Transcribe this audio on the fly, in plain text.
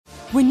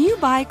When you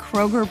buy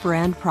Kroger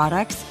brand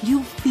products,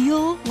 you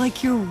feel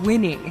like you're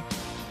winning.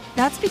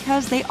 That's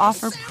because they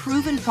offer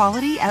proven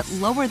quality at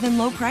lower than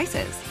low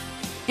prices.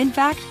 In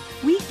fact,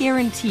 we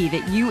guarantee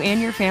that you and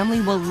your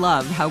family will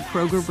love how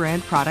Kroger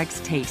brand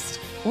products taste,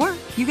 or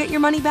you get your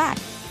money back.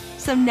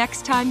 So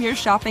next time you're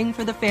shopping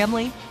for the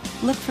family,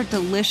 look for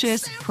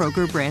delicious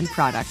Kroger brand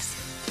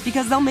products,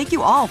 because they'll make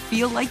you all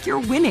feel like you're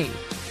winning.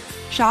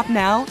 Shop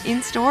now,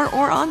 in-store,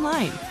 or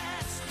online.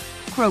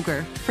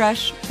 Kroger,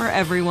 fresh for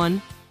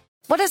everyone.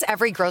 What does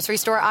every grocery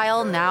store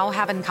aisle now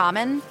have in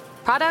common?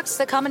 Products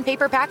that come in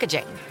paper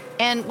packaging.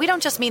 And we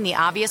don't just mean the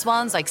obvious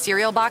ones like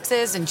cereal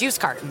boxes and juice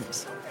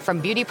cartons. From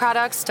beauty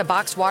products to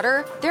boxed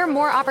water, there are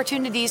more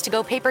opportunities to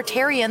go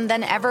papertarian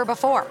than ever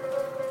before.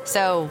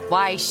 So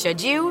why should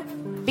you?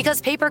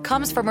 Because paper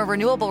comes from a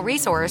renewable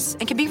resource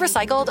and can be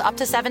recycled up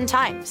to 7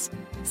 times.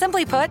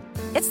 Simply put,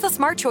 it's the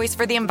smart choice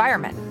for the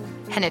environment.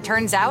 And it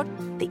turns out,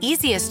 the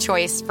easiest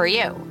choice for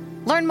you.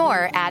 Learn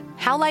more at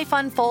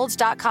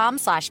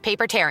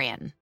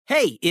howlifeunfolds.com/papertarian.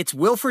 Hey, it's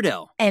Will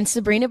Friedle. And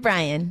Sabrina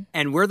Bryan.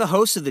 And we're the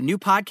hosts of the new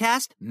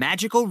podcast,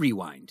 Magical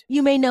Rewind.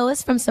 You may know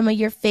us from some of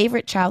your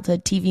favorite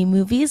childhood TV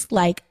movies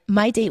like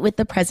My Date with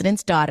the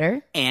President's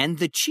Daughter. And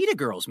the Cheetah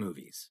Girls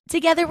movies.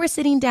 Together, we're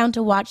sitting down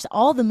to watch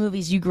all the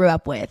movies you grew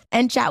up with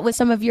and chat with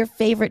some of your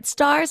favorite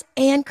stars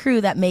and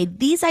crew that made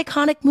these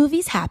iconic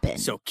movies happen.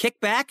 So kick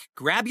back,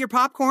 grab your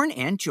popcorn,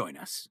 and join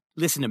us.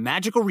 Listen to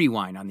Magical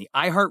Rewind on the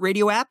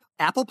iHeartRadio app,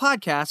 Apple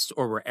Podcasts,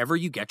 or wherever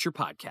you get your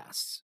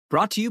podcasts.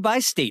 Brought to you by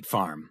State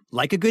Farm.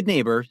 Like a good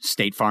neighbor,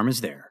 State Farm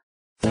is there.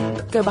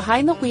 Go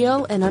behind the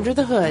wheel and under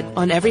the hood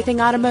on everything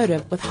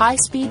automotive with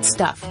high-speed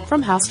stuff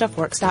from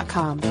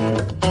HowStuffWorks.com.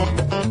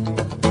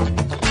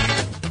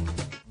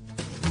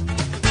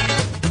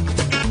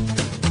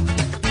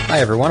 Hi,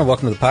 everyone, and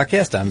welcome to the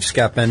podcast. I'm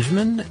Scott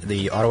Benjamin,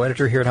 the auto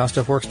editor here at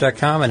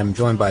HowStuffWorks.com, and I'm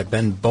joined by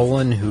Ben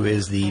Bolin, who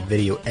is the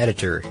video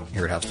editor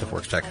here at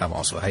HowStuffWorks.com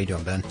also. How you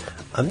doing, Ben?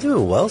 I'm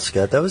doing well,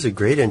 Scott. That was a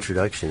great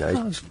introduction. It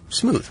was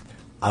smooth.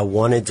 I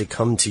wanted to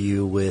come to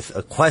you with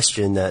a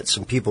question that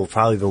some people have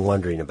probably been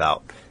wondering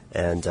about.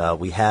 And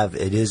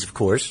it is, of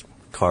course,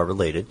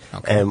 car-related.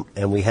 Okay.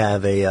 And we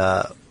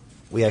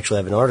actually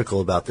have an article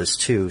about this,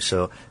 too.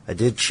 So I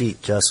did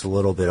cheat just a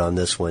little bit on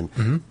this one.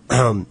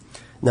 Mm-hmm.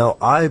 Now,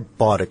 I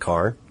bought a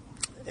car,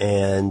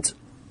 and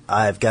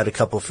I've got a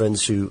couple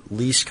friends who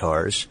lease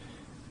cars.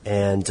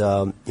 And,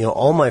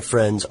 all my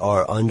friends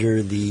are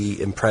under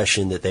the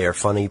impression that they are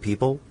funny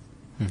people.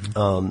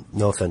 Mm-hmm.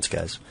 No offense,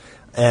 guys.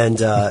 And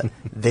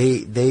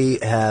they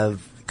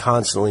have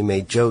constantly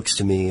made jokes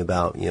to me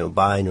about,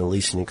 buying or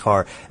leasing a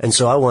car. And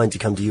so I wanted to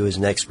come to you as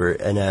an expert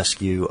and ask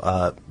you,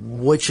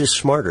 which is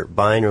smarter,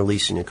 buying or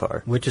leasing a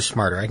car? Which is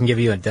smarter? I can give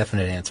you a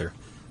definite answer.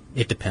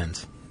 It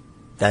depends.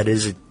 That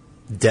is a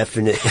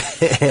definite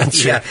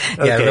answer.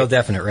 Yeah, real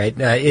definite, right?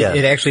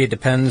 It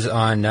depends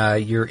on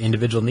your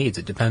individual needs.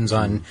 It depends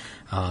on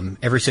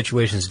every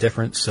situation is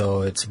different,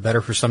 so it's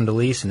better for some to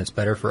lease and it's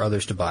better for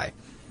others to buy.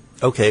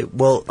 Okay,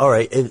 well, all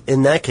right.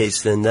 In that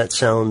case, then, that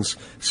sounds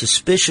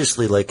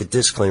suspiciously like a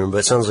disclaimer, but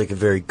it sounds like a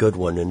very good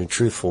one and a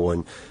truthful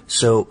one.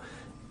 So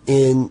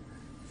in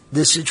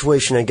this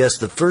situation, I guess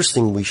the first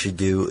thing we should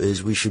do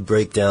is we should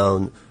break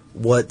down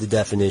what the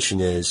definition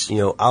is.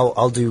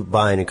 I'll do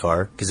buying a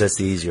car because that's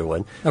the easier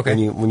one.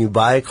 Okay. When you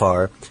buy a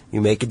car,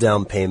 you make a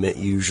down payment.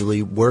 You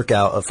usually work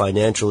out a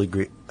financial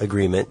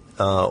agreement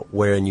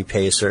wherein you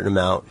pay a certain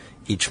amount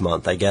each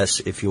month. I guess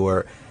if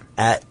you're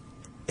at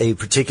a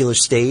particular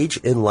stage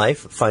in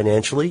life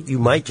financially, you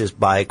might just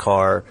buy a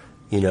car,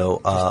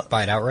 just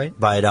buy it outright?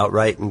 Buy it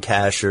outright in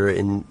cash or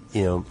in,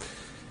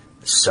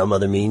 some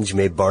other means. You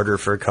may barter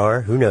for a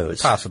car. Who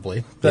knows?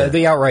 Possibly.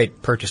 The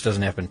outright purchase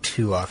doesn't happen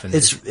too often.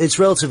 It's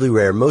relatively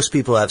rare. Most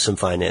people have some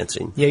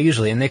financing. Yeah,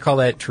 usually. And they call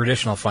that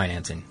traditional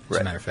financing, as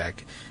a matter of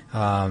fact.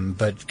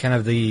 But kind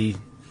of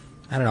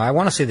I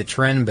want to say the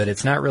trend, but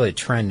it's not really a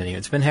trend anymore.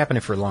 It's been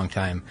happening for a long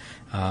time.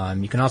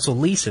 You can also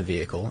lease a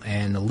vehicle,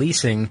 and the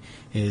leasing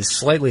is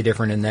slightly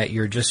different in that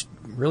you're just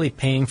really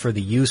paying for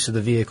the use of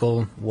the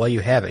vehicle while you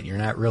have it. You're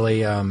not really,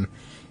 you're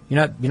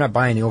not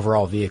buying the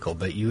overall vehicle,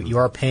 but you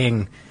are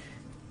paying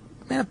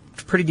a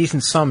pretty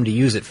decent sum to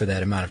use it for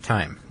that amount of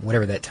time,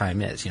 whatever that time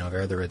is.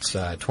 Whether it's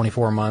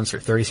 24 months or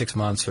 36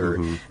 months, or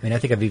I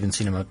think I've even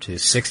seen them up to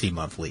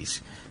 60-month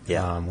lease,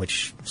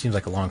 which seems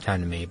like a long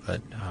time to me,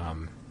 but.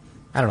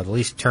 I don't know, the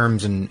lease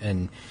terms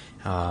and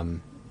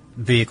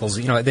vehicles,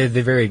 they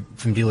vary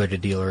from dealer to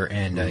dealer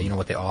and,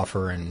 what they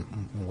offer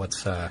and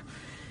what's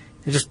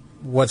just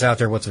what's out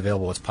there, what's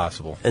available, what's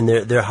possible. And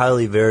they're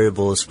highly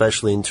variable,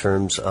 especially in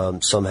terms,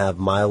 some have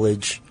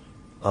mileage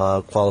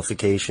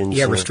qualifications.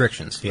 Yeah,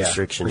 restrictions.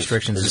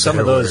 Restrictions. And some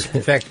of those,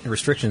 in fact,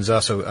 restrictions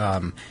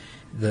also,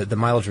 the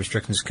mileage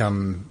restrictions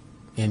come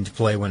into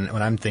play when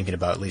I'm thinking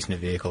about leasing a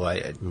vehicle.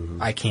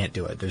 I can't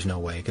do it. There's no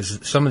way.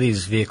 Because some of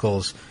these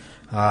vehicles,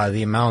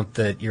 the amount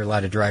that you're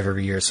allowed to drive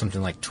every year is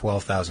something like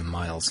 12,000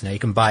 miles. Now, you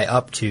can buy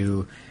up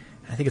to,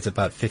 I think it's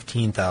about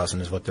 15,000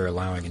 is what they're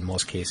allowing in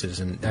most cases.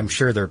 And I'm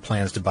sure there are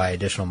plans to buy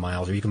additional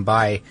miles. Or you can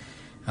buy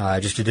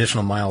just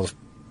additional miles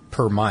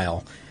per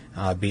mile.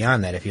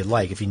 beyond that if you'd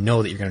like, if you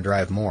know that you're going to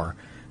drive more.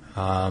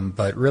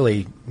 But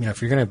really,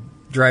 if you're going to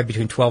drive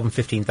between 12 and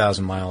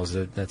 15,000 miles,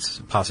 that's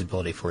a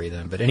possibility for you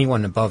then. But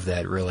anyone above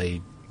that,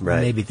 really,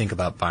 maybe think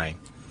about buying.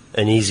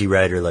 An easy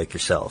rider like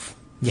yourself.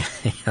 Yeah,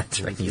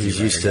 that's right. He's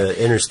used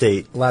to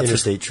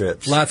interstate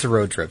trips. Lots of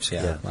road trips,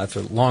 yeah. Lots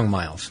of long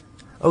miles.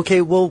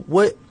 Okay, well,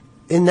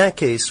 in that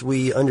case,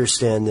 we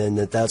understand then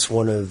that that's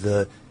one of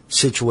the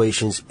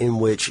situations in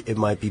which it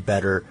might be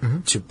better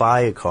to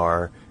buy a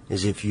car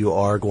is if you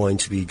are going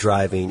to be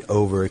driving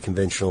over a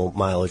conventional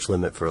mileage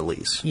limit for a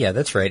lease. Yeah,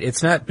 that's right.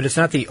 It's not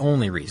the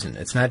only reason.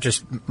 It's not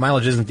just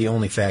mileage isn't the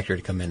only factor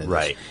to come into this.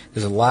 Right.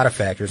 There's a lot of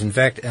factors. In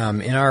fact,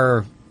 in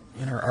our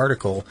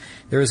article,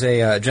 there was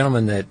a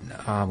gentleman that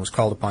was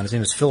called upon. His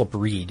name is Philip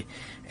Reed,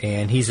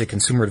 and he's a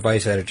consumer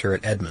advice editor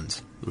at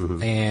Edmunds.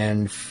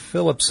 And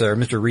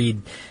Mr.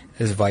 Reed's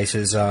advice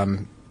is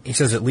he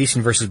says that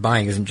leasing versus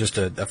buying isn't just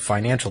a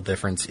financial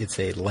difference; it's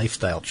a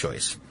lifestyle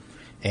choice.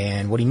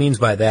 And what he means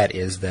by that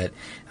is that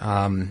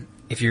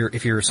if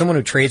you're someone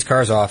who trades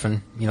cars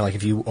often, like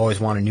if you always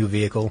want a new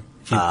vehicle,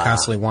 if you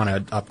constantly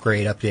want to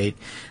upgrade, update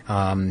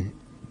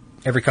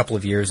every couple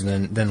of years,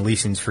 and then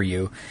leasing's for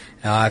you.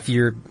 If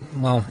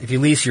you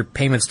lease, your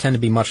payments tend to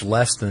be much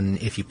less than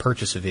if you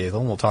purchase a vehicle.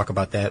 And we'll talk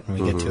about that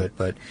when we get to it.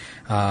 But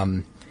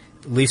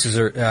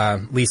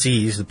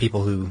leasees, the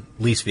people who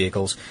lease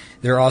vehicles,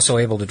 they're also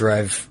able to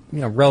drive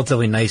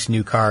relatively nice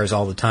new cars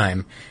all the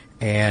time,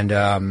 and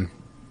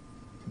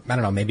I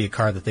don't know, maybe a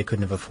car that they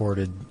couldn't have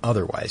afforded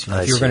otherwise.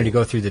 If you were going to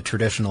go through the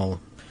traditional,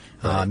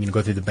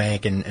 go through the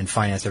bank and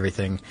finance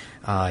everything,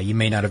 you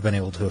may not have been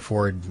able to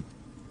afford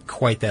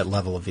quite that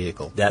level of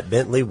vehicle. That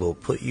Bentley will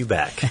put you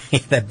back.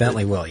 That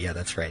Bentley will, yeah,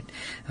 that's right.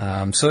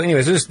 So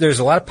anyways, there's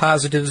a lot of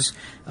positives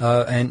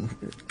and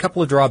a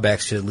couple of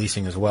drawbacks to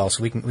leasing as well.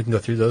 So we can go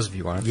through those if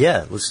you want.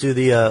 Yeah, let's do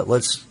the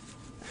let's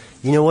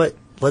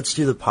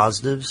do the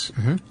positives.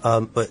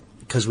 But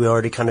because we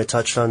already kind of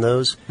touched on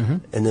those,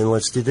 and then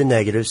let's do the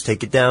negatives.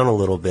 Take it down a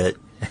little bit,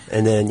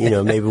 and then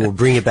maybe we'll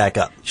bring it back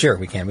up. Sure,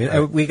 we can.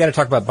 We got to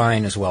talk about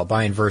buying as well,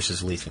 buying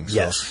versus leasing. So,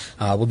 yes,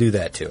 we'll do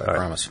that too. I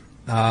promise.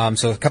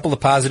 So a couple of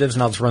positives,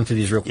 and I'll just run through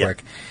these real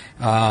quick.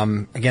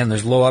 Again,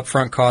 there's low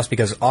upfront cost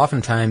because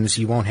oftentimes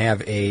you won't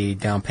have a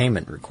down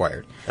payment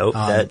required.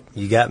 That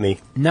you got me.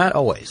 Not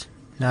always.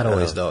 Not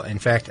always, though. In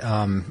fact,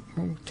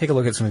 take a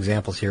look at some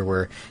examples here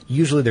where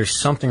usually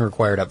there's something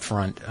required up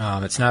front.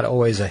 It's not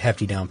always a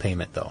hefty down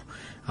payment, though,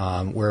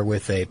 where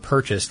with a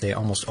purchase, they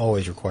almost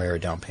always require a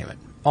down payment.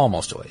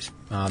 Almost always.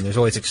 There's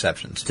always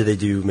exceptions. Do they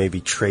do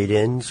maybe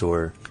trade-ins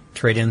or?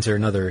 Trade-ins are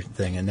another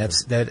thing, and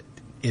that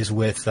is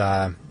with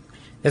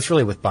that's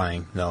really with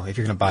buying, though, if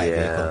you're going to buy a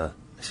vehicle.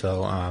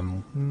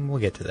 So we'll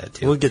get to that,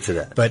 too. We'll get to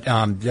that. But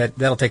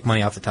that'll take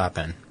money off the top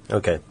end.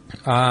 Okay.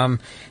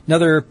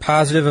 Another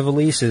positive of a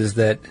lease is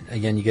that,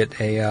 again, you get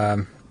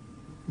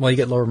you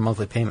get lower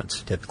monthly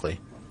payments,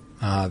 typically,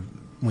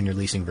 when you're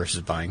leasing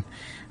versus buying.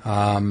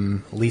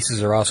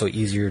 Leases are also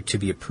easier to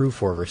be approved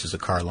for versus a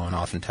car loan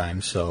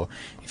oftentimes. So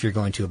if you're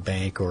going to a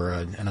bank or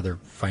another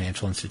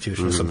financial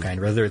institution of some kind,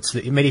 whether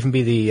it may even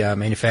be the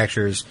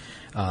manufacturer's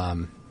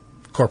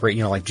corporate,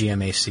 like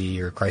GMAC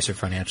or Chrysler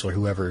Financial or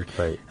whoever.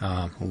 Right.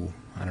 I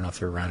don't know if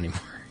they're around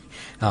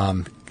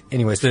anymore.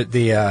 Anyways,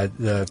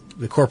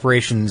 the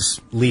corporation's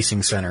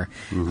leasing center,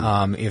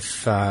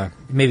 if it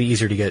may be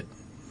easier to get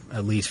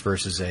a lease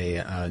versus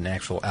an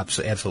actual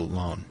absolute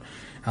loan.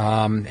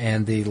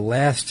 And the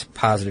last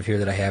positive here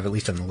that I have, at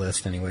least on the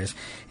list anyways,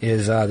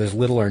 is there's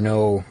little or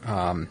no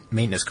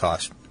maintenance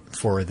cost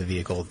for the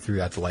vehicle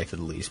throughout the life of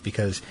the lease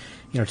because,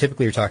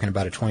 typically you're talking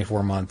about a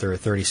 24-month or a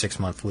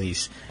 36-month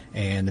lease,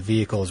 and the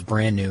vehicle is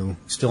brand new,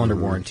 still under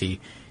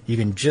warranty. You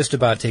can just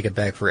about take it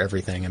back for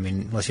everything. I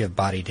mean, unless you have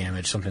body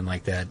damage, something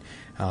like that,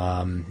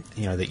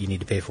 that you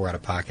need to pay for out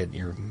of pocket,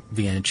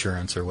 via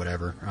insurance or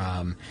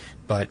whatever.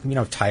 But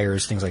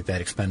tires, things like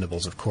that,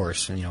 expendables, of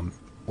course. And,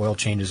 oil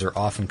changes are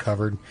often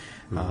covered.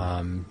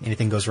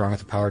 Anything goes wrong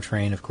with the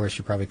powertrain, of course,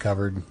 you're probably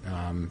covered.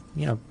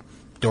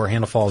 Door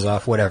handle falls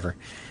off, whatever.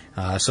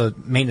 So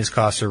maintenance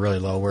costs are really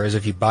low, whereas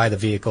if you buy the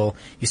vehicle,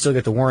 you still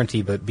get the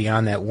warranty, but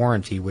beyond that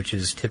warranty, which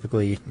is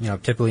typically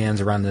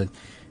ends around the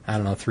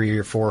 3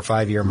 or 4 or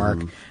 5 year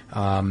mark,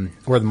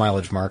 or the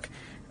mileage mark,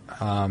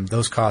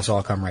 those costs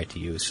all come right to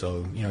you.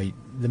 So,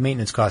 the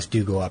maintenance costs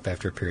do go up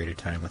after a period of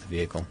time with the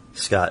vehicle.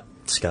 Scott,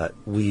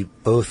 we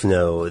both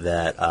know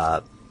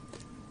that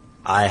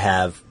I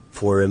have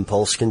poor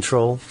impulse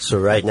control. So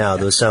right now,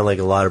 those sound like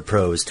a lot of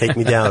pros. Take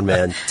me down,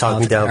 man. Talk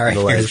me down from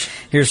the ledge.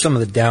 Here's some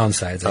of the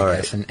downsides, I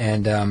guess. Right.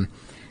 And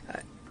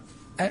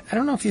I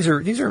don't know if these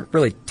are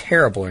really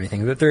terrible or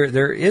anything, but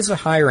there is a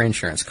higher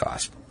insurance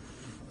cost.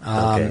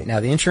 Okay.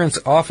 Now, the insurance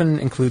often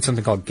includes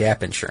something called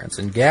gap insurance,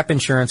 and gap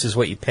insurance is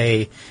what you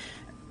pay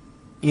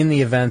in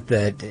the event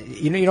that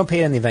you don't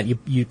pay it in the event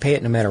you pay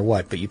it no matter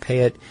what, but you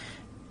pay it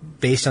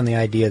based on the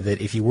idea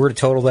that if you were to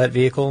total that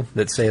vehicle,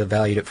 that's say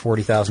valued at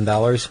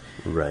 $40,000,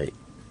 right,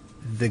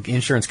 the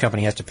insurance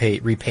company has to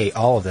repay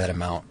all of that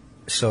amount.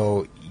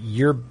 So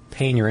you're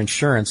paying your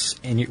insurance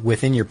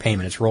within your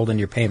payment. It's rolled into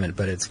your payment,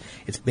 but it's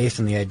based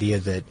on the idea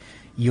that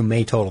you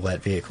may total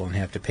that vehicle and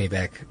have to pay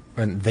back,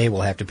 and they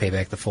will have to pay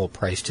back the full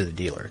price to the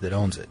dealer that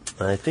owns it.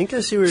 I think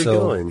I see where you're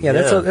going. Yeah,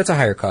 that's a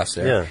higher cost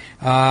there.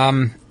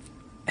 Yeah.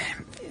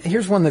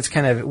 Here's one that's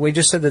kind of, we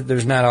just said that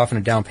there's not often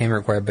a down payment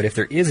required, but if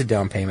there is a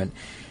down payment,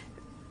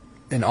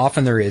 and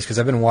often there is, because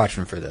I've been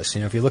watching for this.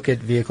 If you look at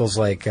vehicles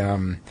like,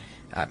 I'm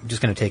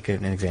just going to take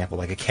an example,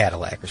 like a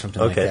Cadillac or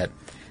something like that.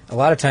 A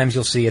lot of times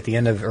you'll see at the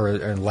end of, or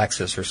a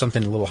Lexus or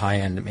something a little high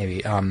end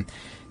maybe, a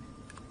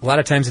lot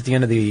of times at the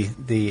end of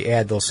the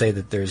ad they'll say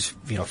that there's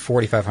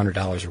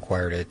 $4,500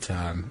 required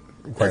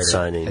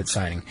at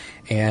signing.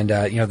 And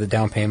the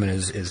down payment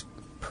is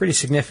pretty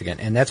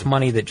significant, and that's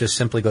money that just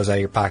simply goes out of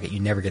your pocket.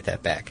 You never get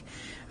that back,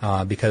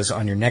 because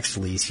on your next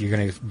lease you're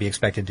going to be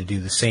expected to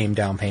do the same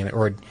down payment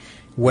or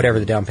whatever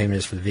the down payment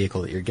is for the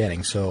vehicle that you're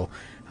getting. So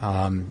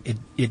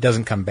it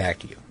doesn't come back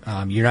to you.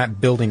 You're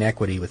not building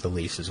equity with the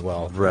lease as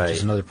well, right, which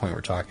is another point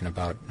we're talking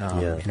about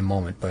in a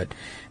moment. But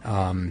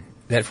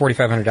that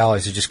 $4,500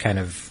 is just kind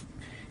of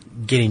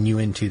getting you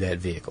into that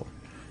vehicle.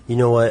 You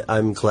know what?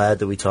 I'm glad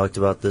that we talked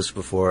about this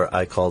before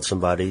I called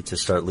somebody to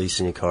start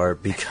leasing a car,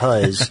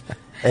 because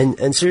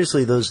and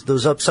seriously,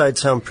 those upsides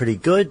sound pretty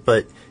good,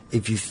 but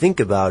if you think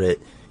about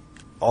it,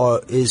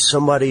 is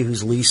somebody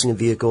who's leasing a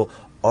vehicle,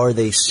 are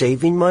they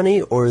saving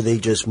money, or are they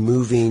just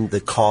moving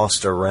the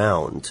cost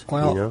around?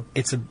 Well,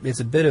 it's a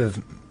bit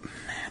of,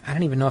 I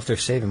don't even know if they're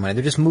saving money.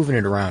 They're just moving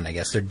it around, I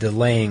guess. They're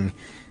delaying.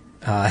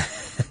 I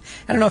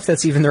don't know if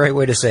that's even the right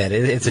way to say it.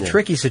 It's a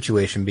tricky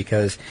situation,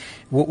 because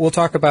we'll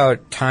talk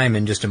about time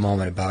in just a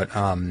moment about,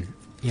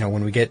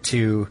 when we get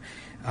to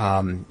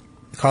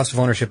cost of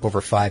ownership over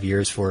 5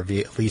 years for a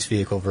lease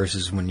vehicle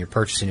versus when you're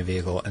purchasing a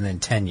vehicle, and then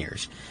 10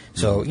 years.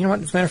 So, you know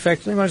what, as a matter of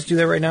fact, you want to do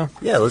that right now?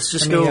 Yeah, let's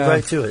just go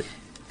right to it.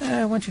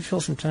 Why don't you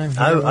fill some time?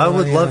 I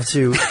would love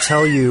to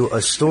tell you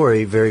a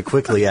story very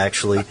quickly,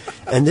 actually,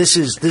 and this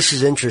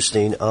is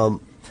interesting.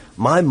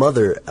 My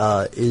mother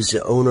is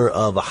the owner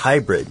of a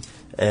hybrid,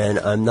 and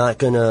I'm not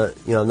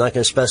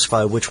gonna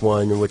specify which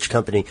one and which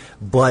company,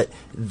 but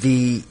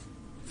the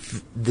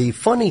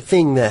funny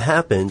thing that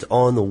happened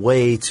on the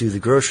way to the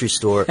grocery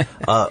store,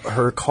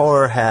 her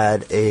car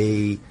had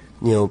a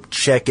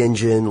check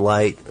engine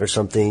light or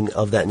something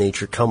of that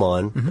nature come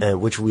on,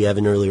 and which we have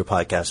an earlier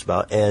podcast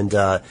about, and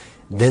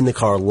then the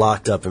car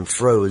locked up and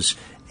froze,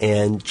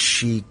 and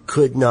she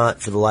could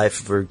not, for the life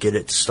of her, get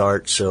it to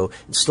start. So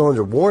it's still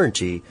under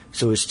warranty.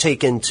 So it was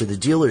taken to the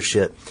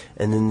dealership,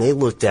 and then they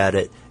looked at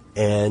it,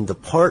 and the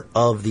part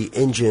of the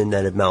engine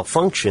that had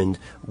malfunctioned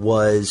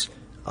was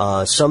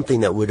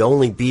something that would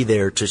only be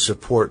there to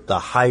support the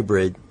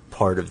hybrid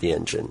part of the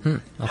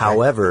engine. Okay.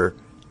 However,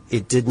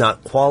 it did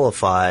not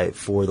qualify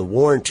for the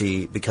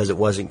warranty because it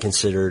wasn't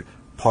considered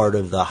part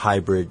of the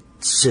hybrid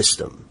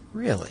system.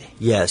 Really?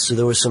 Yeah, so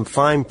there was some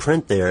fine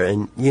print there,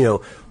 and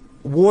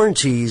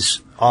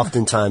warranties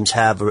oftentimes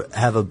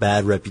have a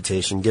bad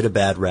reputation, get a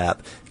bad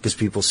rap, because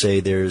people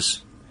say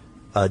there's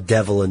a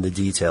devil in the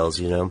details,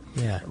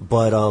 Yeah.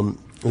 But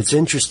it's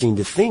interesting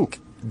to think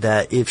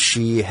that if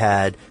she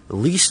had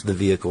leased the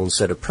vehicle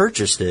instead of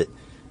purchased it,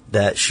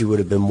 that she would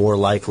have been more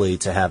likely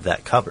to have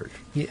that covered.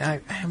 Yeah,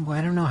 I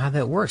don't know how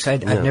that works.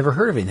 I've never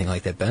heard of anything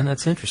like that, Ben.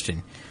 That's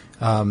interesting.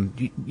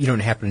 You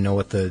don't happen to know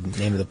what the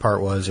name of the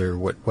part was, or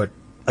what?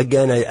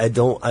 Again, I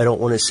don't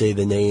want to say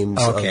the names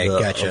of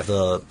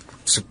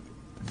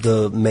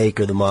the make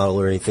or the model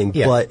or anything,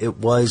 but it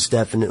was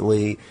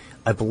definitely,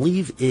 I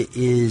believe it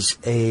is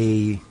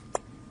a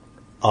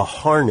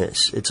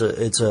harness.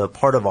 It's a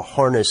part of a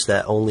harness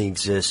that only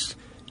exists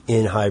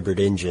in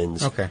hybrid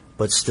engines. Okay.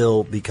 But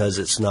still, because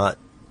it's not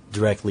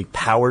directly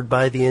powered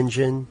by the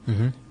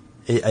engine,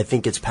 I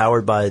think it's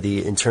powered by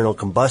the internal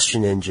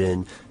combustion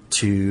engine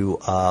to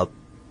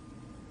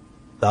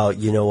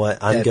you know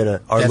what? Our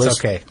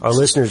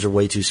listeners are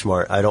way too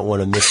smart. I don't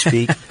want to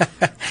misspeak.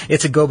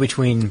 It's a go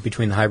between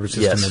the hybrid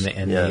system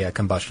and the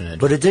combustion engine.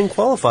 But it didn't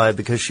qualify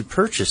because she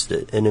purchased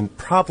it, and it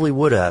probably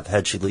would have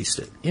had she leased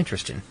it.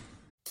 Interesting.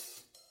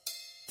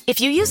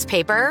 If you use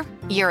paper,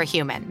 you're a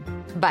human.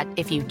 But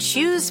if you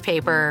choose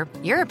paper,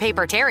 you're a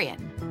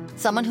papertarian.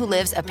 Someone who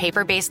lives a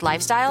paper-based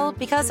lifestyle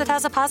because it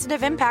has a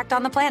positive impact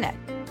on the planet.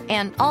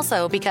 And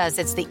also because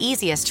it's the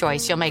easiest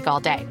choice you'll make all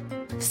day.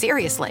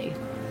 Seriously.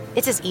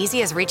 It's as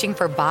easy as reaching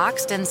for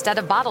boxed instead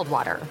of bottled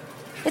water.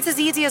 It's as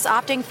easy as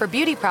opting for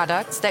beauty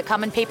products that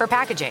come in paper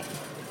packaging.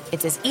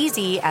 It's as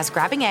easy as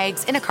grabbing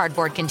eggs in a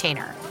cardboard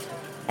container.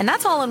 And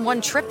that's all in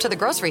one trip to the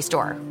grocery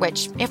store,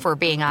 which, if we're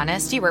being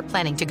honest, you were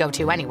planning to go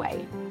to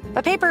anyway.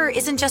 But paper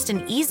isn't just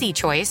an easy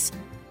choice.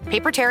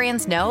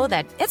 Papertarians know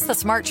that it's the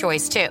smart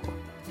choice, too.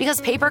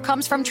 Because paper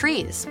comes from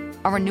trees,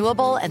 a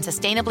renewable and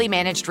sustainably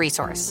managed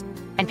resource.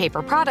 And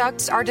paper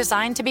products are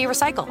designed to be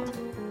recycled.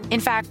 In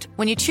fact,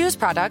 when you choose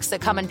products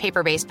that come in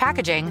paper-based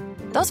packaging,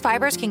 those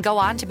fibers can go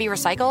on to be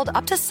recycled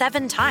up to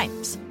 7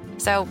 times.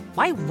 So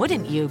why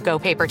wouldn't you go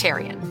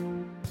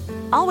papertarian?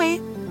 I'll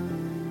wait.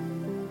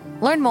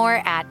 Learn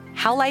more at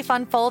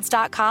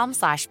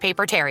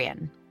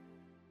howlifeunfolds.com/papertarian.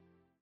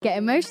 Get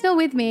emotional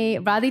with me,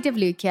 Radhi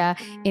Devlukia,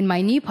 in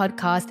my new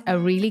podcast, A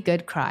Really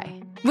Good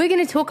Cry. We're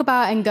going to talk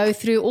about and go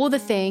through all the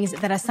things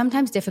that are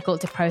sometimes difficult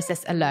to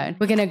process alone.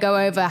 We're going to go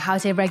over how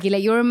to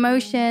regulate your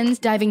emotions,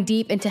 diving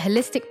deep into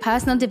holistic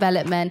personal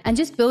development, and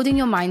just building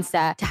your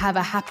mindset to have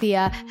a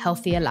happier,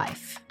 healthier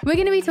life. We're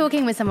going to be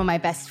talking with some of my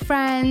best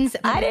friends.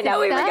 I didn't know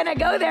we were going to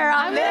go there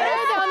on this.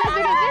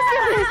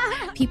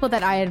 People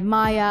that I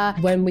admire.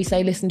 When we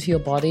say listen to your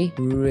body,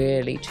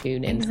 really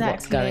tune into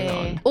what's going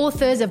on.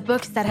 Authors of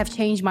books that have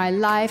changed my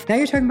life. Now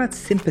you're talking about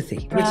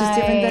sympathy, which is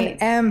different than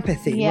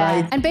empathy,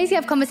 right? And basically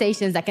have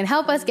conversations that can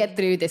help us get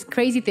through this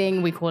crazy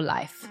thing we call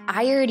life.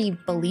 I already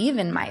believe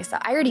in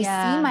myself. I already see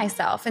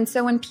myself. And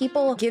so when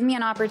people give me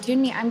an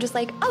opportunity, I'm just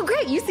like, oh,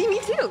 great, you see me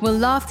too. We'll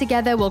laugh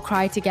together, we'll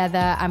cry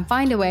together, and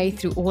find a way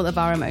through all of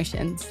our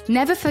emotions.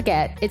 Never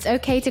forget, it's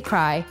okay to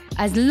cry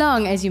as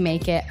long as you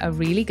make it a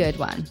really good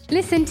one.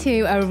 Listen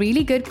to A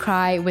Really Good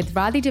Cry with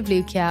Radhi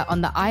Devlukia on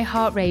the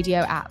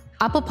iHeartRadio app,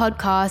 Apple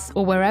Podcasts,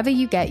 or wherever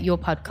you get your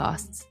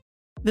podcasts.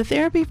 The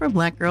Therapy for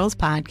Black Girls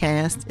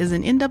podcast is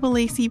an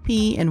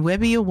NAACP and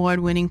Webby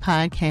Award-winning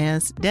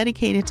podcast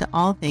dedicated to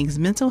all things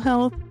mental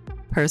health,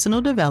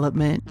 personal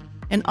development,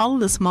 and all of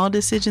the small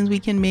decisions we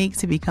can make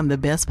to become the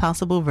best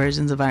possible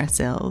versions of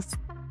ourselves.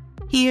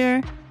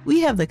 Here, we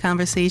have the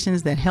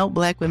conversations that help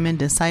Black women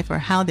decipher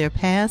how their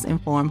past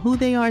inform who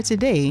they are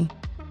today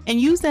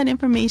and use that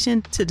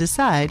information to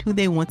decide who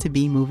they want to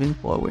be moving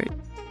forward.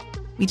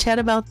 We chat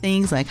about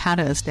things like how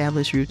to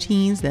establish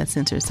routines that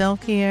center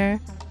self-care,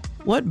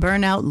 what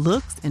burnout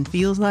looks and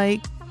feels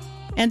like,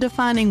 and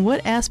defining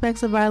what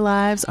aspects of our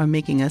lives are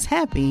making us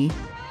happy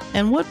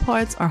and what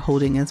parts are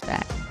holding us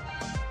back.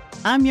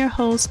 I'm your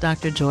host,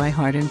 Dr. Joy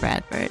Harden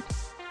Bradford,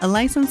 a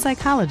licensed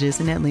psychologist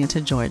in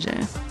Atlanta,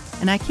 Georgia,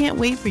 and I can't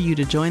wait for you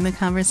to join the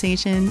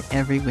conversation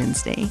every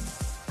Wednesday.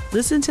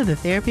 Listen to the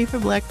Therapy for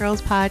Black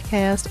Girls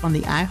podcast on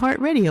the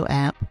iHeartRadio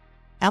app,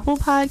 Apple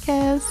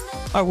Podcasts,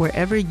 or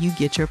wherever you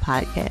get your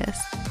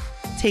podcasts.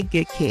 Take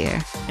good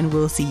care, and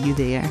we'll see you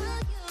there.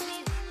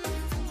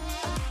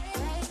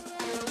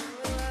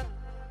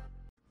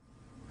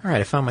 All right,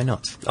 I found my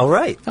notes. All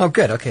right. Oh,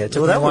 good. Okay, it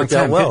took me a long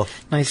time. Well.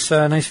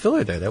 Good. Nice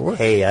filler there. That worked.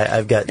 Hey,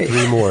 I've got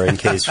 3 more in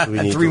case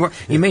we need 3 more.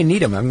 You may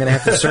need them. I'm going to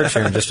have to search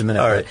here in just a minute.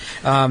 All right.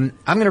 But, I'm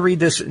going to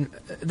read this.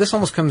 This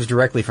almost comes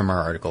directly from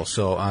our article.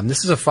 So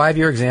this is a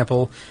 5-year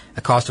example,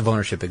 a cost of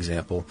ownership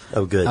example.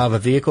 Oh, good. Of a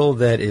vehicle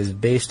that is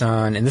based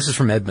on, and this is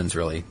from Edmunds,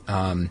 really,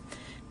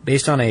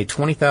 based on a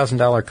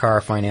 $20,000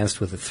 car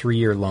financed with a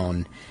 3-year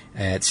loan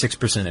at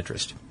 6%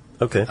 interest.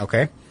 Okay.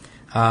 Okay.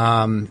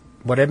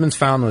 What Edmunds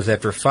found was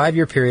after a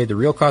 5-year period, the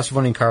real cost of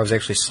owning a car was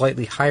actually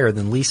slightly higher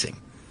than leasing.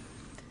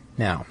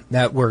 Now,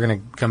 that we're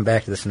going to come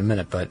back to this in a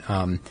minute, but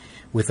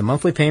with the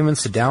monthly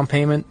payments, the down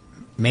payment,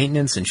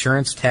 maintenance,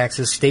 insurance,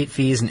 taxes, state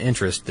fees, and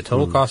interest, the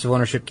total cost of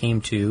ownership came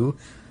to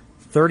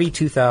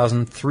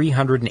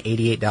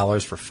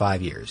 $32,388 for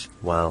 5 years.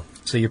 Wow.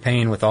 So you're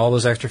paying with all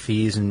those extra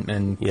fees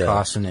and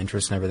costs and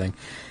interest and everything.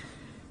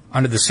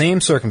 Under the same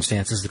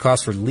circumstances, the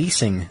cost for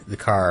leasing the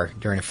car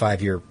during a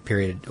 5-year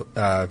period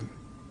of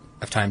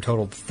time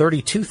totaled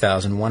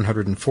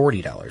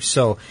 $32,140.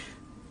 So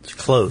it's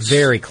close.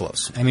 Very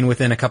close. I mean,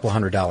 within a couple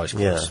 $100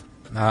 close.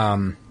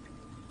 Yeah.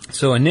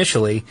 So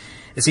initially,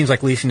 it seems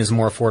like leasing is a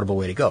more affordable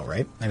way to go,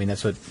 right? I mean,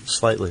 that's what...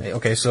 Slightly.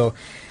 Okay, so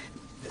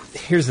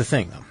here's the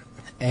thing, though.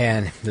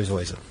 And here's the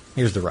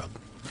rub.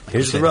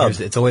 Here's the rub.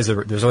 There's always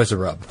a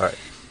rub. All right.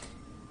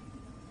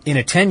 In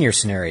a 10-year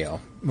scenario,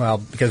 well,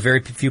 because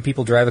very few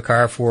people drive a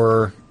car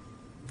for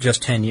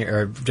just 10 years,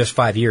 or just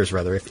 5 years,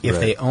 rather, if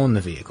they own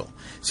the vehicle.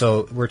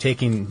 So we're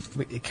taking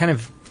it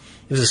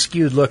was a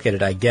skewed look at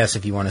it, I guess,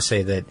 if you want to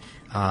say that,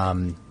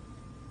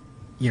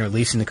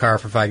 leasing the car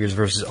for 5 years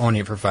versus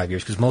owning it for 5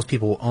 years, because most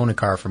people will own a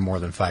car for more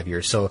than 5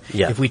 years. So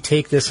if we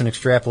take this and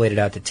extrapolate it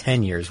out to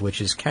 10 years, which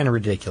is kind of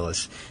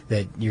ridiculous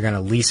that you're going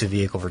to lease a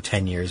vehicle for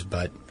 10 years,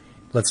 but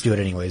let's do it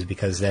anyways,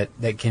 because that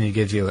kind of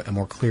gives you a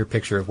more clear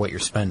picture of what you're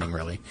spending,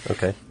 really.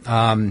 Okay.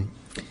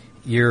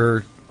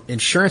 Your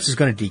insurance is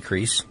going to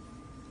decrease.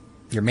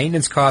 Your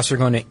maintenance costs are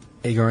the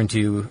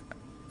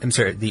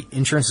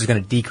insurance is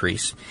going to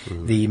decrease.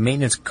 Mm-hmm. The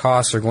maintenance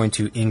costs are going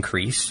to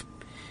increase.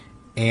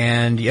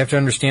 And you have to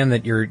understand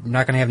that you're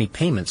not going to have any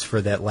payments for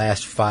that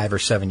last 5 or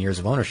 7 years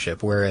of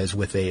ownership, whereas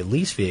with a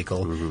lease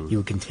vehicle, you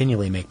would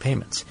continually make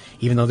payments.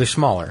 Even though they're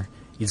smaller,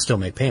 you'd still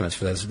make payments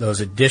for those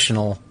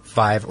additional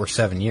 5 or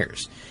 7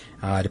 years,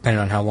 depending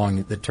on how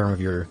long the term of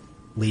your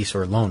lease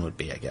or loan would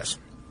be, I guess.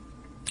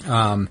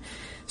 So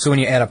when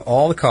you add up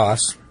all the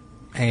costs,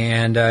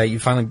 and you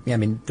finally,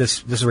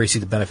 this is where you see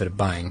the benefit of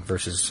buying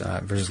versus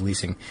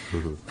leasing.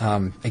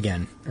 Mm-hmm.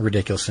 Again, a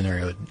ridiculous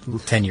scenario,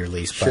 10-year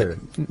lease, but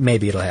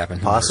maybe it'll happen.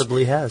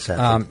 Possibly has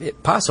happened.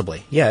 It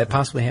possibly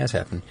has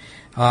happened.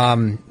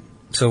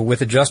 So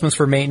with adjustments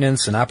for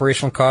maintenance and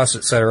operational costs,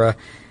 etc.,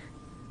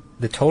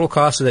 the total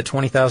cost of that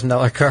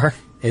 $20,000 car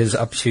is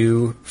up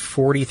to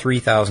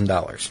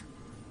 $43,000.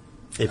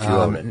 If you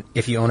own it.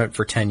 If you own it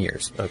for 10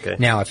 years. Okay.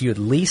 Now, if you had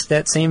leased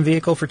that same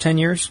vehicle for 10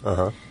 years,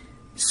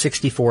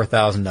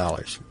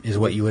 $64,000 is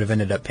what you would have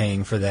ended up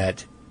paying for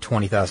that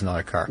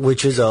 $20,000 car.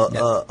 Which is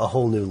a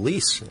whole new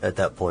lease at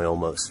that point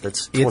almost.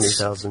 That's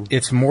 $20,000.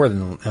 It's more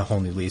than a whole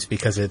new lease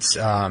because it's,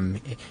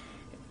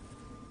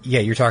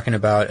 you're talking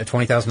about a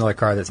 $20,000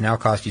 car that's now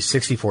cost you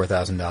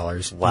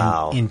 $64,000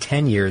 wow. in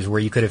 10 years, where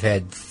you could have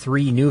had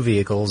 3 new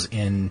vehicles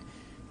in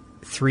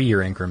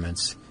 3-year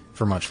increments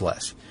for much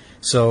less.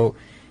 So,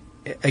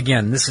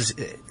 again,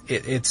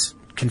 it's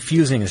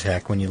confusing as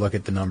heck when you look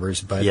at the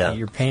numbers, but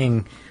you're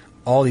paying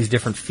all these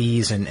different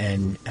fees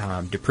and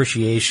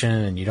depreciation,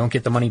 and you don't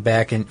get the money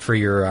back for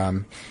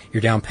your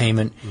down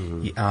payment,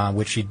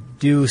 which you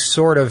do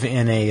sort of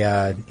in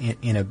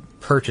a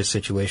purchase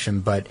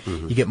situation, but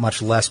you get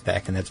much less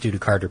back, and that's due to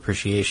car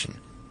depreciation.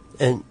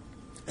 And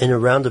in a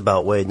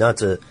roundabout way, not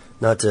to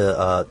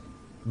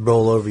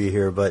roll over you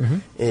here, but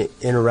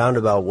in a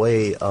roundabout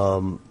way,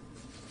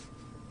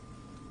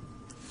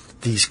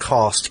 these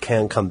costs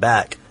can come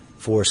back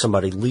for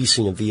somebody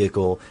leasing a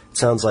vehicle. It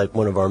sounds like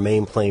one of our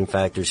main playing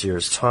factors here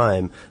is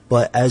time.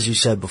 But as you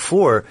said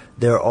before,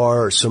 there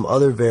are some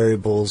other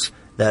variables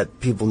that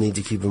people need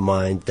to keep in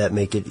mind that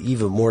make it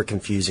even more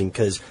confusing,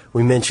 because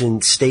we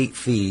mentioned state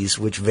fees,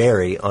 which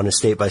vary on a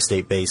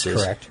state-by-state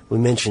basis. Correct. We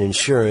mentioned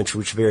insurance,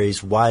 which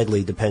varies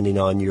widely depending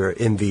on your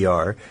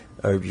MVR,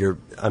 or your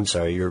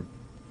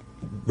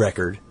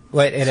record.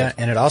 Well,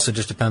 and it also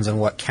just depends on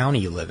what county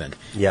you live in.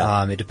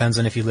 Yeah. It depends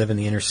on if you live in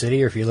the inner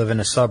city or if you live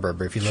in a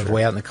suburb or if you live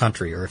way out in the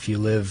country or if you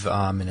live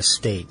in a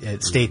state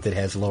that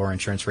has lower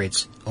insurance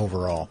rates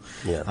overall.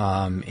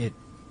 Yeah.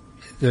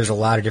 There's a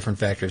lot of different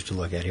factors to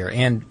look at here.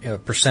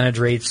 And percentage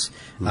rates.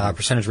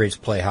 Percentage rates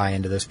play high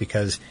into this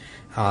because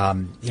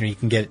you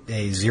can get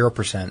a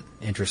 0%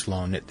 interest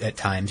loan at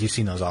times. You've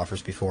seen those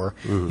offers before.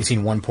 You've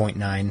seen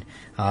 1.9.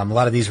 A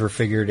lot of these were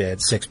figured at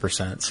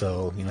 6%.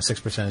 So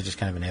 6% is just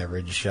kind of an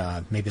average,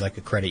 maybe like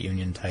a credit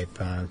union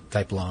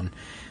type loan.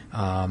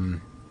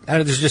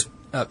 There's just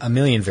a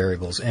million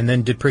variables, and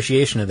then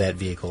depreciation of that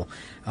vehicle.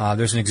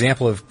 There's an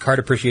example of car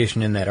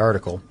depreciation in that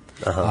article.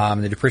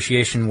 The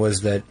depreciation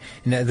was that,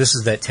 and this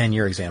is that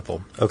 10-year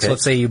example. Okay. So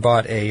let's say you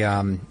bought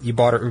the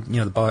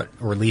bought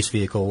or lease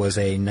vehicle was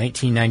a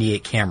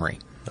 1998 Camry.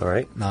 All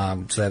right.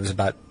 So that was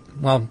about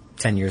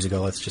 10 years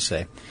ago, let's just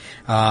say.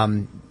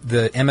 The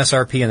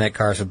MSRP on that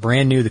car, so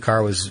brand new, the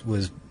car was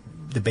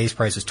the base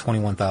price is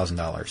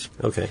 $21,000.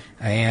 Okay.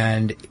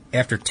 And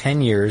after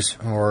 10 years,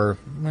 or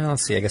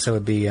let's see, I guess that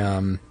would be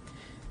 9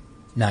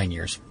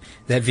 years.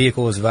 That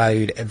vehicle was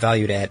valued at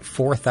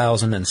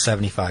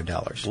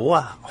 $4,075.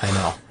 Wow. I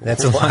know.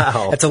 That's a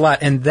lot. That's a lot.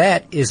 And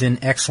that is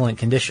in excellent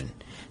condition.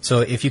 So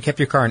if you kept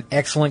your car in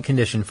excellent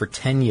condition for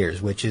 10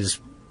 years,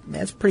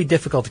 that's pretty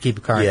difficult to keep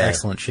a car in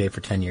excellent shape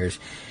for 10 years.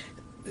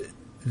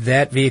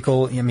 That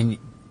vehicle, you're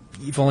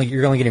only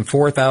getting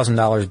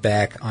 $4,000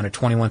 back on a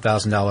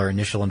 $21,000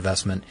 initial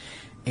investment.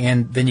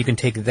 And then you can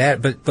take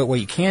that, but what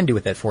you can do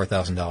with that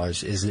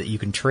 $4,000 is that you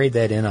can trade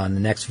that in on the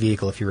next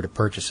vehicle if you were to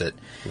purchase it.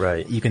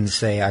 Right. You can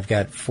say, I've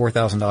got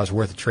 $4,000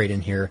 worth of trade in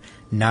here,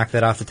 knock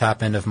that off the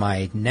top end of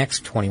my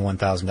next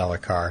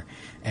 $21,000 car,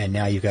 and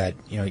now you've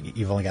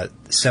only got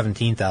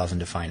 $17,000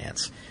 to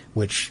finance,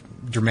 which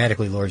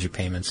dramatically lowers your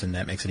payments, and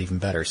that makes it even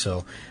better.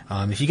 So,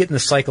 if you get in the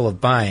cycle of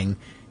buying,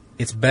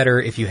 it's better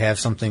if you have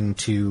something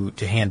to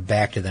hand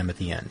back to them at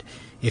the end.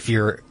 If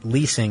you're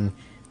leasing,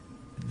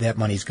 that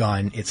money's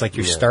gone. It's like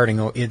you're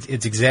starting.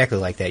 It's exactly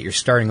like that. You're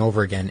starting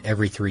over again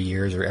every 3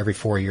 years or every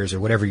 4 years or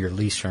whatever your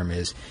lease term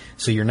is.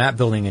 So you're not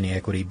building any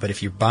equity, but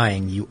if you're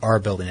buying, you are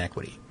building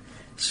equity.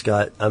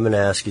 Scott, I'm going to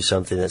ask you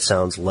something that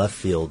sounds left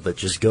field, but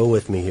just go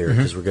with me here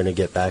because we're going to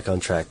get back on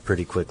track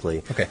pretty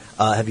quickly. Okay.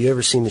 Have you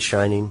ever seen The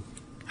Shining?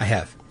 I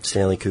have.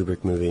 Stanley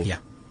Kubrick movie. Yeah.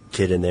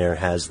 Kid in there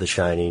has The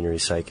Shining or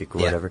he's psychic or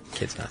whatever.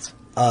 Kid's nuts.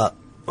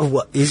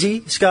 What is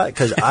he, Scott?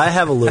 Because I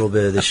have a little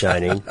bit of The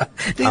Shining.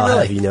 Do you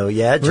really?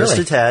 Just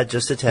really? a tad,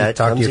 just a tad. You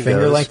talk to your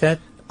finger like that?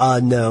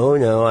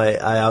 No,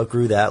 I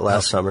outgrew that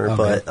last summer.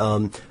 Okay.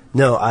 But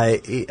no,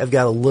 I've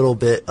got a little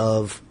bit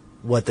of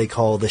what they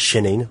call the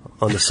shinning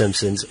on The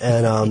Simpsons,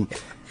 and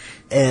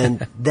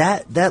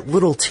that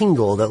little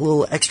tingle, that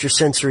little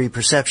extrasensory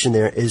perception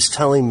there is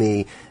telling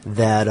me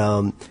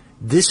that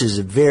this is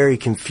very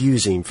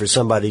confusing for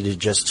somebody to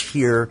just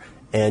hear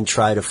and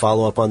try to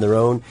follow up on their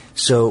own.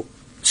 So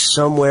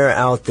somewhere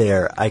out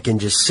there, I can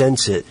just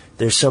sense it.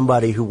 There's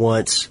somebody who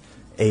wants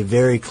a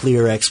very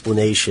clear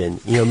explanation,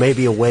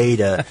 maybe a way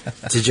to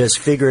just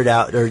figure it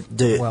out,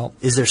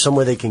 is there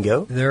somewhere they can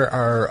go? There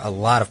are a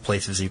lot of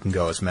places you can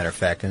go, as a matter of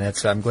fact, and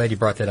I'm glad you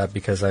brought that up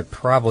because I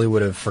probably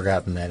would have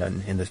forgotten that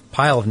in the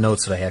pile of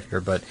notes that I have here,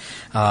 but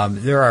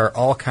there are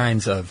all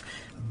kinds of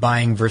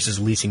buying versus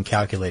leasing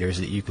calculators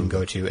that you can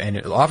go to,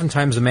 and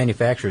oftentimes the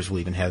manufacturers will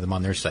even have them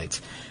on their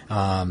sites.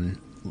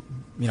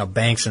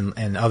 Banks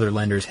and other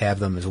lenders have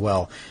them as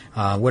well.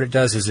 What it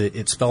does is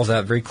it spells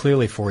out very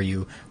clearly for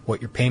you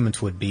what your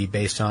payments would be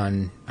based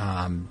on,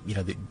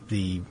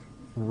 the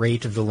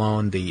rate of the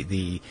loan,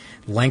 the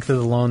length of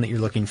the loan that you're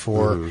looking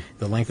for,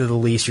 the length of the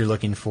lease you're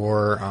looking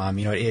for.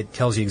 It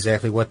tells you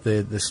exactly what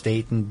the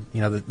state and,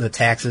 the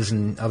taxes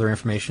and other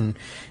information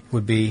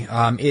would be.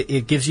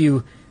 It gives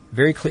you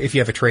very clear if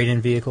you have a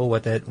trade-in vehicle,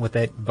 what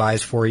that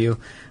buys for you.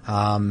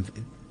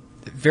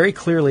 Very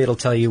clearly, it'll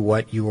tell you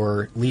what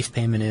your lease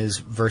payment is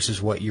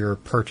versus what your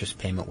purchase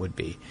payment would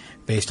be,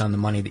 based on the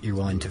money that you're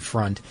willing to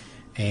front,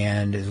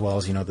 and as well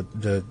as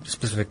the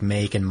specific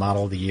make and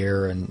model of the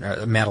year and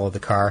model of the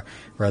car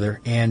rather.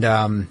 And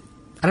I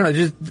don't know,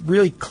 just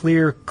really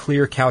clear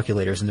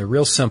calculators, and they're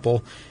real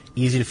simple,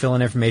 easy to fill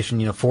in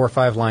information. 4 or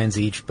 5 lines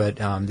each, but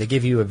they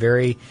give you a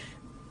very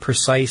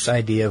precise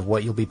idea of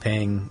what you'll be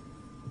paying,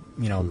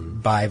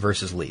 buy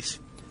versus lease.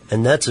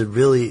 And that's a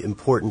really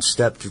important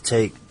step to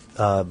take.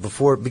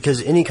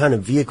 Because any kind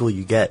of vehicle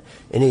you get,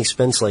 any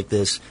expense like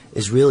this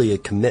is really a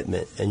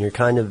commitment, and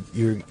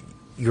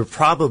you're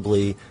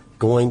probably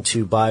going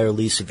to buy or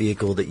lease a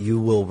vehicle that you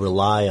will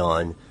rely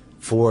on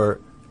for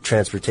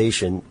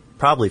transportation,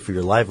 probably for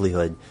your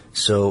livelihood.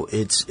 So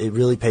it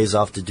really pays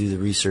off to do the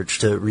research.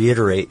 To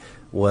reiterate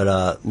what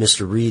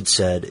Mr. Reed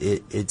said,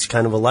 it's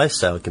kind of a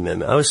lifestyle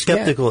commitment. I was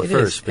skeptical at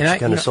first, but you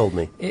kind of sold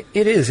me.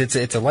 It is.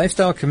 It's a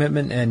lifestyle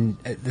commitment, and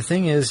the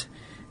thing is,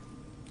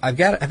 I've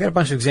got a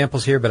bunch of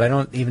examples here, but I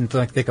don't even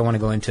think I want to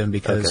go into them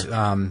because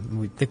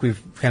we think we've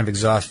kind of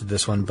exhausted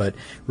this one. But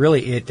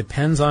really, it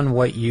depends on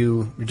what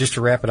you. Just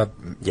to wrap it up,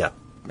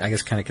 I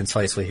guess kind of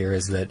concisely here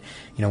is that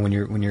when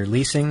you're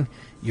leasing,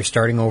 you're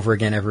starting over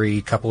again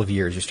every couple of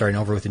years. You're starting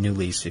over with a new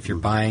lease. If you're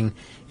buying,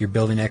 you're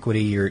building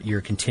equity.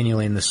 You're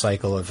continuing the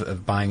cycle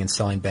of buying and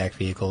selling back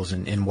vehicles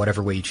in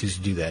whatever way you choose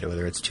to do that,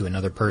 whether it's to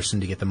another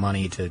person to get the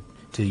money to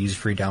use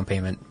free down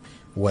payment,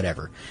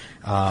 whatever.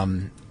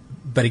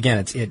 But again,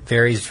 it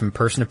varies from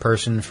person to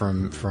person,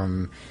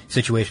 from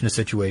situation to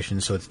situation,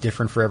 so it's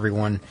different for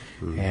everyone.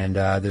 And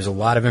there's a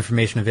lot of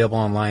information available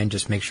online.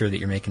 Just make sure that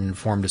you're making an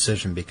informed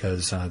decision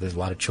because there's a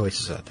lot of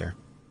choices out there.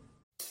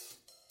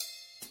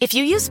 If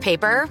you use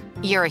paper,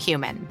 you're a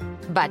human.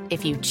 But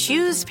if you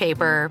choose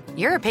paper,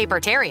 you're a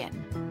papertarian.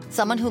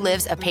 Someone who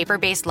lives a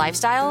paper-based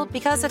lifestyle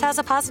because it has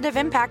a positive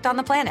impact on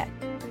the planet.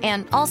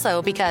 And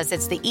also because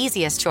it's the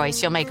easiest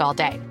choice you'll make all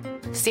day.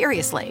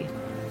 Seriously.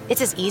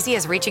 It's as easy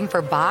as reaching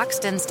for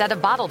boxed instead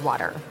of bottled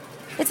water.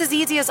 It's as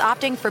easy as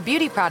opting for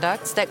beauty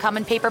products that come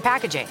in paper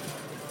packaging.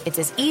 It's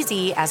as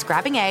easy as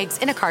grabbing eggs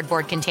in a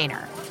cardboard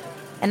container.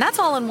 And that's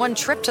all in one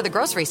trip to the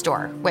grocery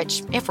store,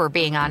 which, if we're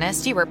being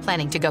honest, you were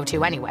planning to go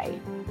to anyway.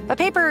 But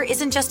paper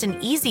isn't just an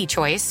easy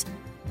choice.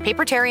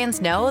 Papertarians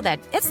know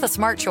that it's the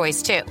smart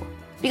choice, too.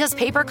 Because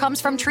paper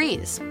comes from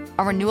trees,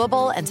 a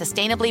renewable and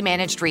sustainably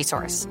managed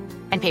resource.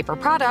 And paper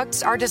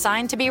products are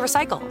designed to be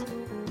recycled.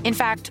 In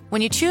fact,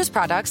 when you choose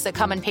products that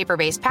come in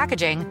paper-based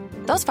packaging,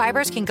 those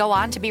fibers can go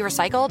on to be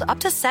recycled up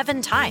to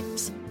 7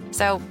 times.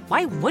 So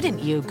why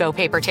wouldn't you go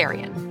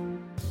papertarian?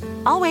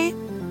 I'll wait.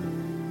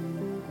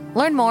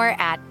 Learn more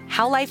at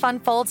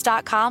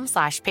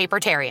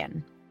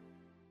howlifeunfolds.com/papertarian.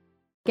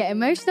 Get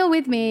emotional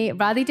with me,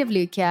 Radhi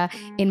Devlukia,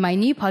 in my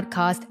new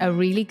podcast, A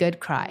Really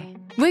Good Cry.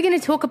 We're going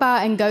to talk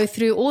about and go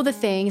through all the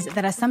things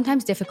that are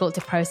sometimes difficult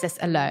to process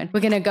alone. We're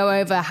going to go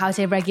over how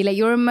to regulate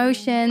your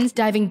emotions,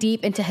 diving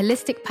deep into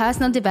holistic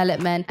personal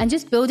development, and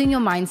just building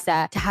your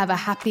mindset to have a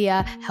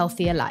happier,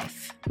 healthier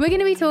life. We're going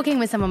to be talking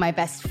with some of my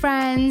best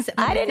friends.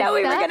 I didn't know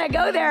we were going to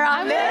go there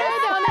on this.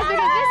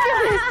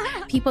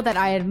 People that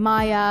I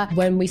admire.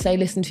 When we say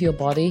listen to your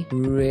body,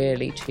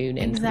 really tune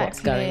into what's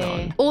going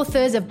on.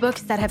 Authors of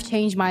books that have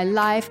changed my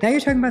life. Now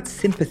you're talking about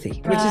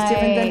sympathy, which is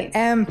different than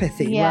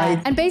empathy,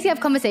 right? And basically have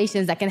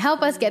conversations that can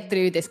help us get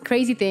through this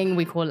crazy thing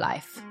we call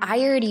life.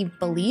 I already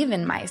believe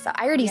in myself.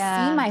 I already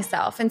see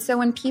myself. And so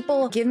when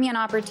people give me an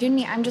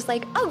opportunity, I'm just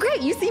like, oh,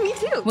 great, you see me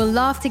too. We'll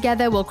laugh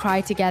together, we'll cry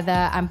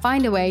together, and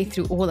find a way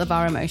through all of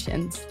our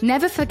emotions.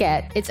 Never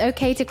forget, it's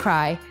okay to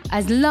cry,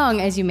 as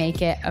long as you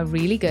make it a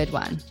really good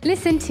one.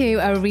 Listen to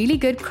A Really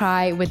Good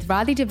Cry with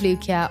Radhi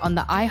Devlukia on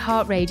the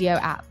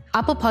iHeartRadio app,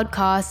 Apple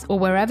Podcasts, or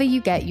wherever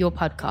you get your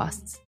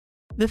podcasts.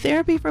 The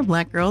Therapy for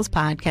Black Girls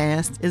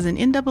podcast is an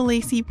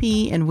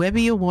NAACP and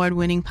Webby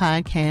Award-winning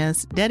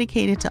podcast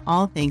dedicated to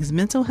all things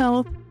mental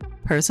health,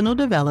 personal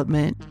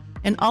development,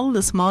 and all of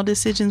the small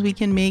decisions we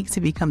can make to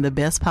become the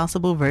best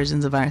possible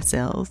versions of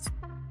ourselves.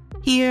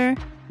 Here,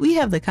 we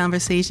have the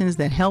conversations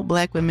that help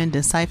Black women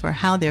decipher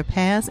how their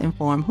past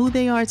inform who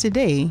they are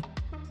today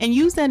and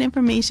use that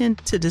information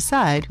to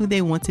decide who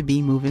they want to be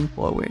moving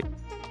forward.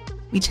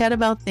 We chat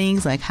about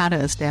things like how to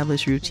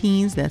establish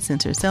routines that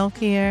center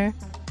self-care,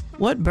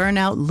 what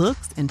burnout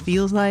looks and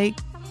feels like,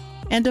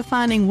 and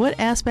defining what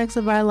aspects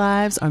of our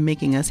lives are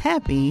making us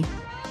happy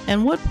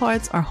and what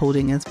parts are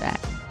holding us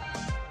back.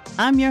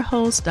 I'm your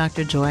host,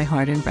 Dr. Joy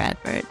Harden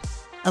Bradford,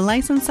 a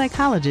licensed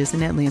psychologist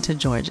in Atlanta,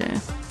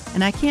 Georgia,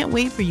 and I can't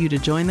wait for you to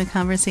join the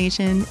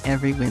conversation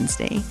every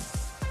Wednesday.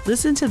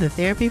 Listen to the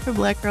Therapy for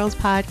Black Girls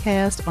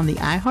podcast on the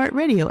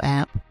iHeartRadio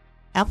app,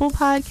 Apple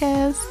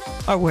Podcasts,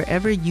 or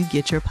wherever you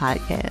get your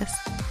podcasts.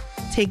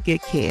 Take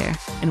good care,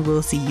 and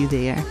we'll see you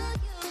there.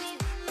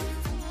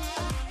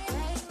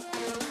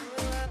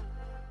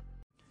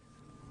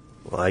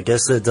 Well, I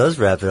guess that does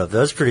wrap it up.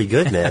 That was pretty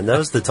good, man. That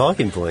was the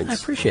talking points. I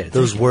appreciate it.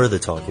 Those were the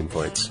talking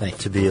points,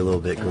 to be a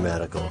little bit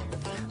grammatical.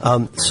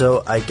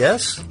 So I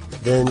guess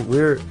then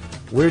we're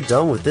we're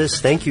done with this.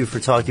 Thank you for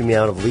talking me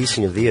out of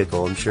leasing a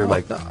vehicle. I'm sure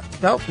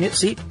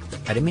See,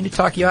 I didn't mean to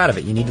talk you out of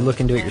it. You need to look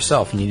into it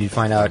yourself. You need to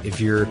find out if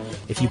you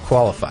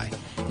qualify.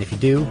 And if you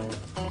do,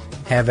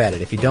 have at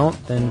it. If you don't,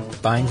 then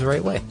buying's the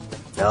right way.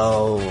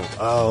 Oh,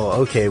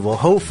 okay. Well,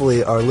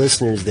 hopefully our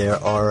listeners there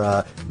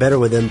are better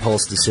with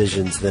impulse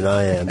decisions than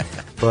I am.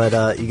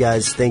 But you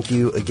guys, thank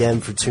you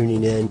again for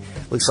tuning in.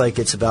 Looks like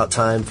it's about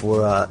time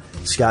for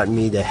Scott and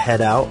me to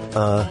head out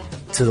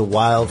to the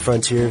wild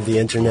frontier of the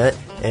internet,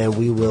 and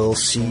we will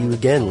see you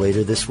again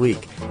later this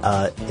week.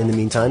 In the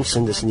meantime,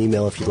 send us an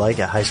email if you'd like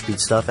at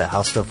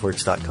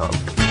highspeedstuff@howstuffworks.com.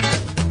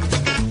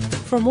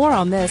 For more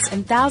on this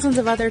and thousands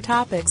of other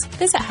topics,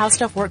 visit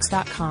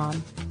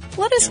howstuffworks.com.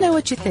 Let us know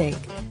what you think.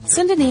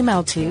 Send an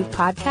email to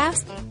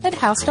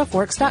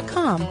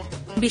podcast@howstuffworks.com.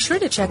 Be sure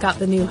to check out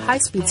the new High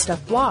Speed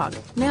Stuff blog,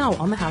 now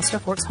on the How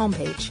Stuff Works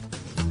homepage.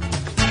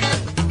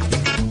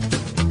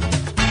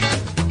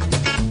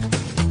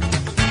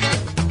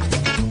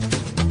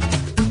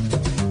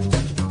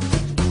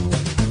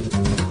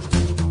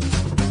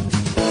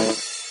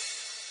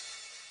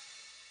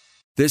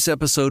 This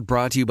episode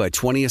brought to you by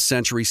 20th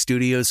Century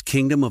Studios'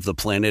 Kingdom of the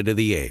Planet of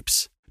the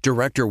Apes.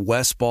 Director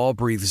Wes Ball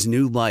breathes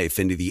new life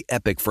into the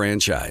epic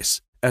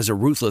franchise. As a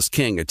ruthless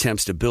king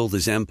attempts to build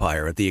his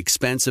empire at the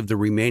expense of the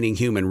remaining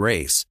human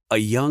race, a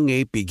young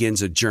ape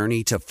begins a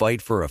journey to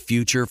fight for a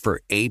future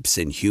for apes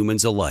and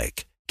humans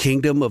alike.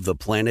 Kingdom of the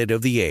Planet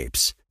of the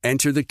Apes.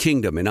 Enter the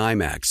kingdom in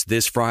IMAX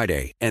this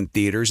Friday and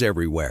theaters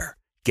everywhere.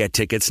 Get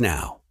tickets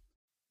now.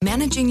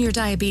 Managing your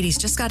diabetes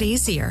just got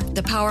easier.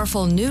 The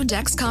powerful new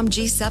Dexcom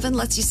G7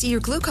 lets you see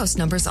your glucose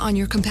numbers on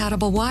your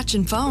compatible watch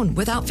and phone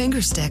without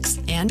finger sticks.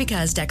 And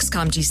because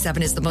Dexcom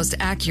G7 is the most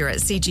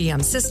accurate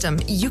CGM system,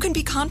 you can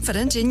be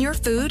confident in your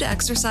food,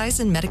 exercise,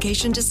 and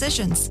medication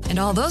decisions. And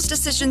all those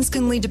decisions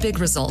can lead to big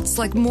results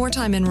like more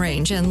time in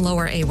range and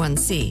lower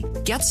A1C.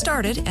 Get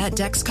started at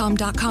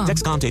Dexcom.com.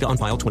 Dexcom data on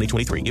file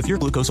 2023. If your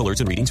glucose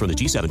alerts and readings from the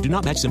G7 do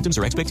not match symptoms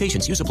or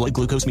expectations, use a blood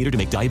glucose meter to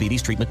make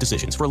diabetes treatment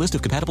decisions. For a list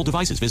of compatible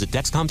devices, visit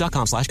Dexcom.com/compatibility.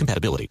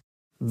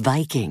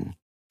 Viking,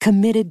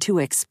 committed to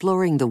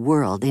exploring the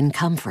world in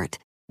comfort.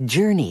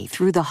 Journey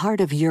through the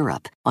heart of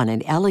Europe on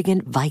an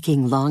elegant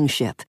Viking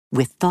longship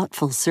with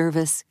thoughtful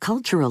service,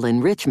 cultural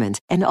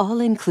enrichment, and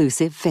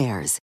all-inclusive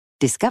fares.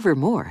 Discover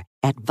more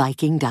at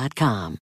Viking.com.